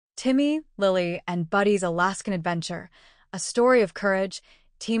Timmy, Lily, and Buddy's Alaskan Adventure, a story of courage,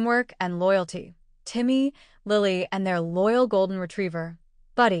 teamwork, and loyalty. Timmy, Lily, and their loyal golden retriever,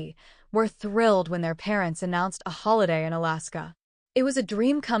 Buddy, were thrilled when their parents announced a holiday in Alaska. It was a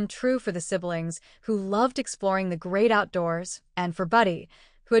dream come true for the siblings who loved exploring the great outdoors, and for Buddy,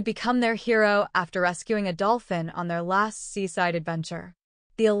 who had become their hero after rescuing a dolphin on their last seaside adventure.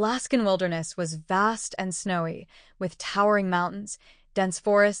 The Alaskan wilderness was vast and snowy, with towering mountains, dense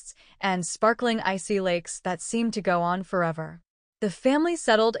forests, and sparkling icy lakes that seemed to go on forever. The family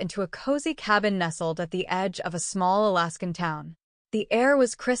settled into a cozy cabin nestled at the edge of a small Alaskan town. The air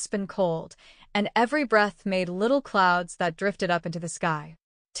was crisp and cold, and every breath made little clouds that drifted up into the sky.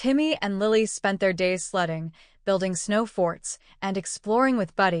 Timmy and Lily spent their days sledding, building snow forts, and exploring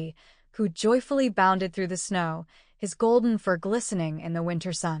with Buddy, who joyfully bounded through the snow, his golden fur glistening in the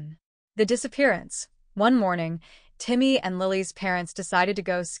winter sun. The disappearance. One morning, Timmy and Lily's parents decided to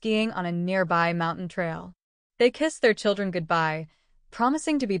go skiing on a nearby mountain trail. They kissed their children goodbye,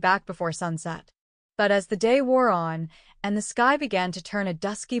 promising to be back before sunset. But as the day wore on, and the sky began to turn a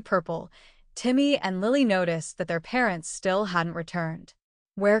dusky purple, Timmy and Lily noticed that their parents still hadn't returned.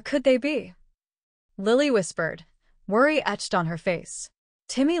 Where could they be? Lily whispered, worry etched on her face.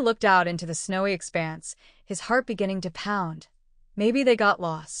 Timmy looked out into the snowy expanse, his heart beginning to pound. Maybe they got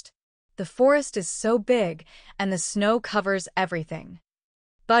lost. The forest is so big, and the snow covers everything.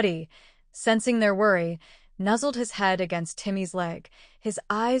 Buddy, sensing their worry, nuzzled his head against Timmy's leg, his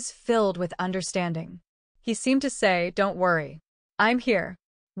eyes filled with understanding. He seemed to say, don't worry. I'm here.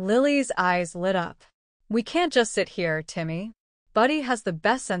 Lily's eyes lit up. We can't just sit here, Timmy. Buddy has the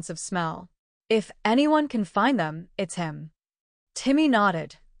best sense of smell. If anyone can find them, it's him. Timmy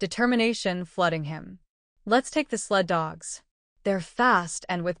nodded, determination flooding him. Let's take the sled dogs. They're fast,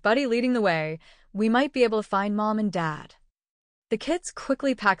 and with Buddy leading the way, we might be able to find Mom and Dad. The kids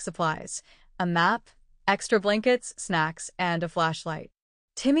quickly packed supplies, a map, extra blankets, snacks, and a flashlight.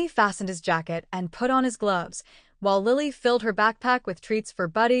 Timmy fastened his jacket and put on his gloves, while Lily filled her backpack with treats for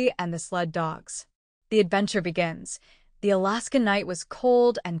Buddy and the sled dogs. The adventure begins. The Alaskan night was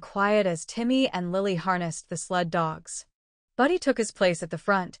cold and quiet as Timmy and Lily harnessed the sled dogs. Buddy took his place at the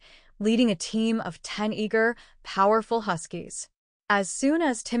front, leading a team of 10 eager, powerful huskies. As soon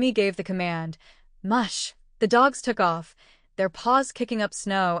as Timmy gave the command, "Mush!" the dogs took off, their paws kicking up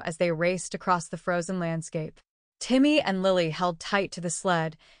snow as they raced across the frozen landscape. Timmy and Lily held tight to the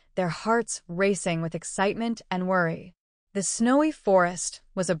sled, their hearts racing with excitement and worry. The snowy forest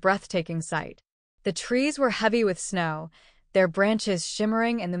was a breathtaking sight. The trees were heavy with snow, their branches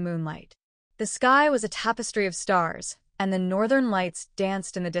shimmering in the moonlight. The sky was a tapestry of stars, and the northern lights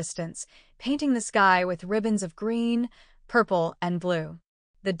danced in the distance, painting the sky with ribbons of green, purple, and blue.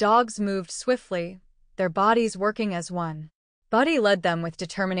 The dogs moved swiftly, their bodies working as one. Buddy led them with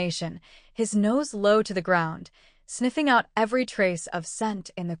determination, his nose low to the ground, sniffing out every trace of scent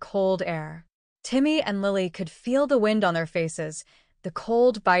in the cold air. Timmy and Lily could feel the wind on their faces, the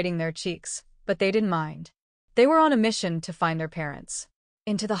cold biting their cheeks, but they didn't mind. They were on a mission to find their parents.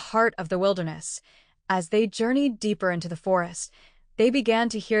 Into the heart of the wilderness, as they journeyed deeper into the forest, they began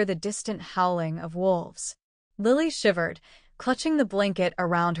to hear the distant howling of wolves. Lily shivered, clutching the blanket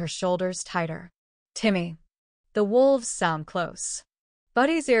around her shoulders tighter. Timmy, the wolves sound close.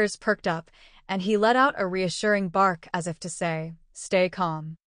 Buddy's ears perked up, and he let out a reassuring bark as if to say, stay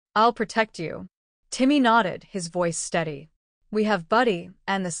calm. I'll protect you. Timmy nodded, his voice steady. We have Buddy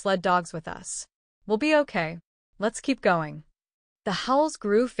and the sled dogs with us. We'll be okay. Let's keep going. The howls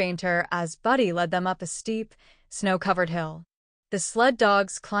grew fainter as Buddy led them up a steep, snow-covered hill. The sled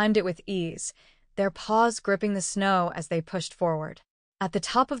dogs climbed it with ease, their paws gripping the snow as they pushed forward. At the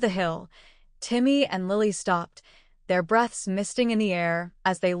top of the hill, Timmy and Lily stopped, their breaths misting in the air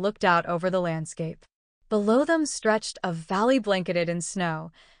as they looked out over the landscape. Below them stretched a valley blanketed in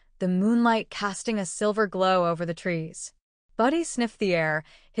snow, the moonlight casting a silver glow over the trees. Buddy sniffed the air,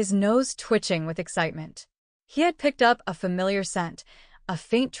 his nose twitching with excitement. He had picked up a familiar scent, a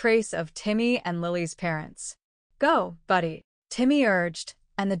faint trace of Timmy and Lily's parents. Go, Buddy, Timmy urged,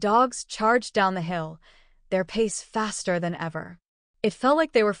 and the dogs charged down the hill, their pace faster than ever. It felt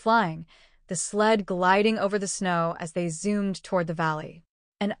like they were flying, the sled gliding over the snow as they zoomed toward the valley.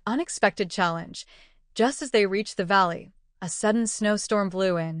 An unexpected challenge. Just as they reached the valley, a sudden snowstorm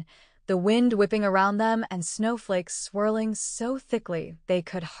blew in, the wind whipping around them and snowflakes swirling so thickly they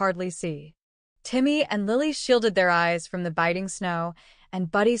could hardly see. Timmy and Lily shielded their eyes from the biting snow,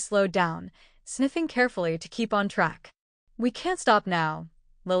 and Buddy slowed down, sniffing carefully to keep on track. We can't stop now,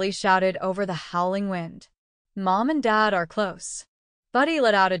 Lily shouted over the howling wind. Mom and Dad are close. Buddy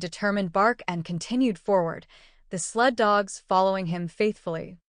let out a determined bark and continued forward, the sled dogs following him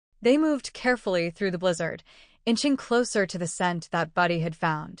faithfully. They moved carefully through the blizzard, inching closer to the scent that Buddy had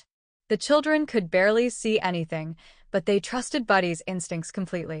found. The children could barely see anything, but they trusted Buddy's instincts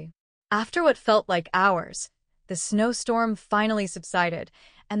completely. After what felt like hours, the snowstorm finally subsided,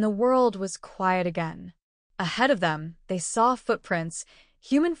 and the world was quiet again. Ahead of them, they saw footprints,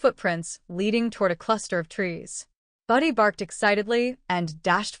 human footprints leading toward a cluster of trees. Buddy barked excitedly and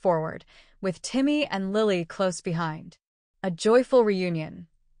dashed forward, with Timmy and Lily close behind. A joyful reunion.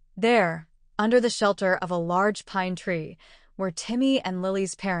 There, under the shelter of a large pine tree, were Timmy and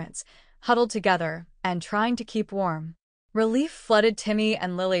Lily's parents, huddled together and trying to keep warm. Relief flooded Timmy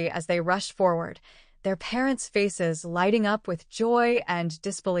and Lily as they rushed forward, their parents' faces lighting up with joy and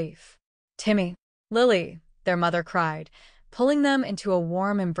disbelief. "Timmy, Lily," their mother cried, pulling them into a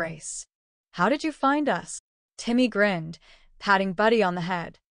warm embrace. "How did you find us?" Timmy grinned, patting Buddy on the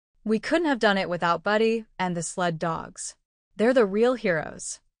head. "We couldn't have done it without Buddy and the Sled Dogs. They're the real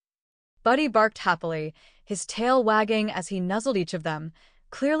heroes." Buddy barked happily, his tail wagging as he nuzzled each of them,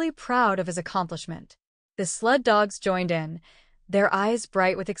 clearly proud of his accomplishment. The Sled Dogs joined in, their eyes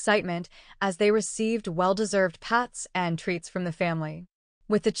bright with excitement as they received well-deserved pats and treats from the family.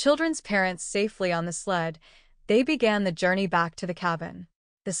 With the children's parents safely on the sled, they began the journey back to the cabin.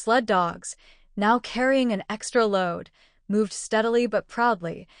 The Sled Dogs, now carrying an extra load, moved steadily but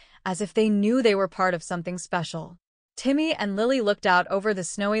proudly, as if they knew they were part of something special. Timmy and Lily looked out over the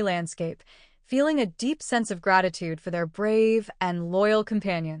snowy landscape, feeling a deep sense of gratitude for their brave and loyal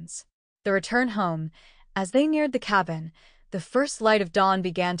companions. The return home, as they neared the cabin, the first light of dawn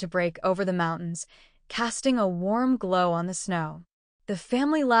began to break over the mountains, casting a warm glow on the snow. The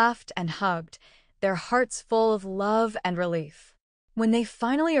family laughed and hugged, their hearts full of love and relief. When they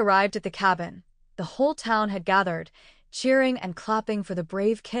finally arrived at the cabin, the whole town had gathered, cheering and clapping for the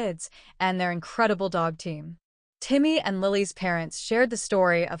brave kids and their incredible dog team. Timmy and Lily's parents shared the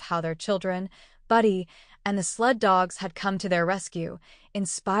story of how their children, Buddy, and the Sled Dogs had come to their rescue,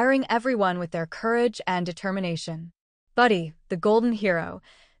 inspiring everyone with their courage and determination. Buddy, the golden hero,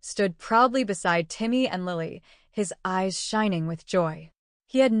 stood proudly beside Timmy and Lily, his eyes shining with joy.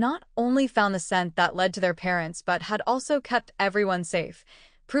 He had not only found the scent that led to their parents, but had also kept everyone safe,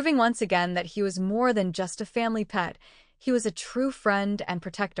 proving once again that he was more than just a family pet. He was a true friend and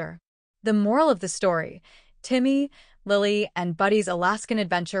protector. The moral of the story: Timmy, Lily, and Buddy's Alaskan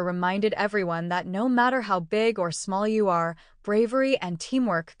adventure reminded everyone that no matter how big or small you are, bravery and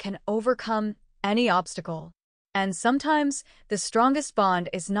teamwork can overcome any obstacle. And sometimes, the strongest bond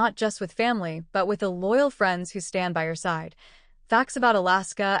is not just with family, but with the loyal friends who stand by your side. Facts about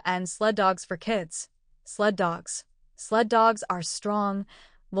Alaska and sled dogs for kids. Sled dogs. Sled dogs are strong,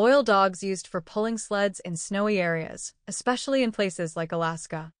 loyal dogs used for pulling sleds in snowy areas, especially in places like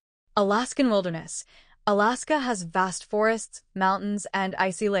Alaska. Alaskan Wilderness. Alaska has vast forests, mountains, and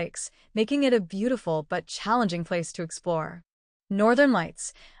icy lakes, making it a beautiful but challenging place to explore. Northern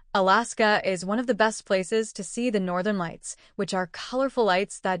Lights. Alaska is one of the best places to see the northern lights, which are colorful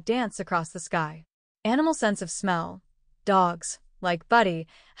lights that dance across the sky. Animal sense of smell. Dogs, like Buddy,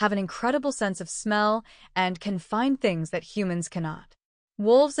 have an incredible sense of smell and can find things that humans cannot.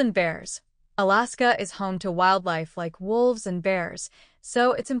 Wolves and bears. Alaska is home to wildlife like wolves and bears,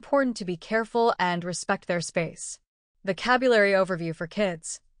 so it's important to be careful and respect their space. Vocabulary overview for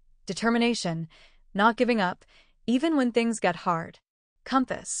kids. Determination, not giving up, even when things get hard.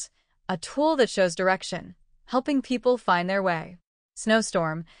 Compass, a tool that shows direction, helping people find their way.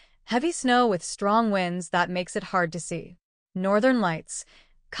 Snowstorm, heavy snow with strong winds that makes it hard to see. Northern Lights,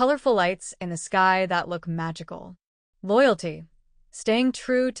 colorful lights in the sky that look magical. Loyalty, staying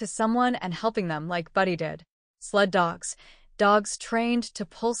true to someone and helping them like Buddy did. Sled Dogs, dogs trained to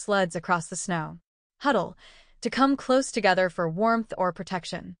pull sleds across the snow. Huddle, to come close together for warmth or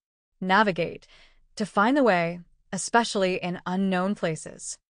protection. Navigate, to find the way, especially in unknown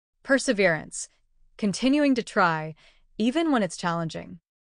places. Perseverance, continuing to try, even when it's challenging.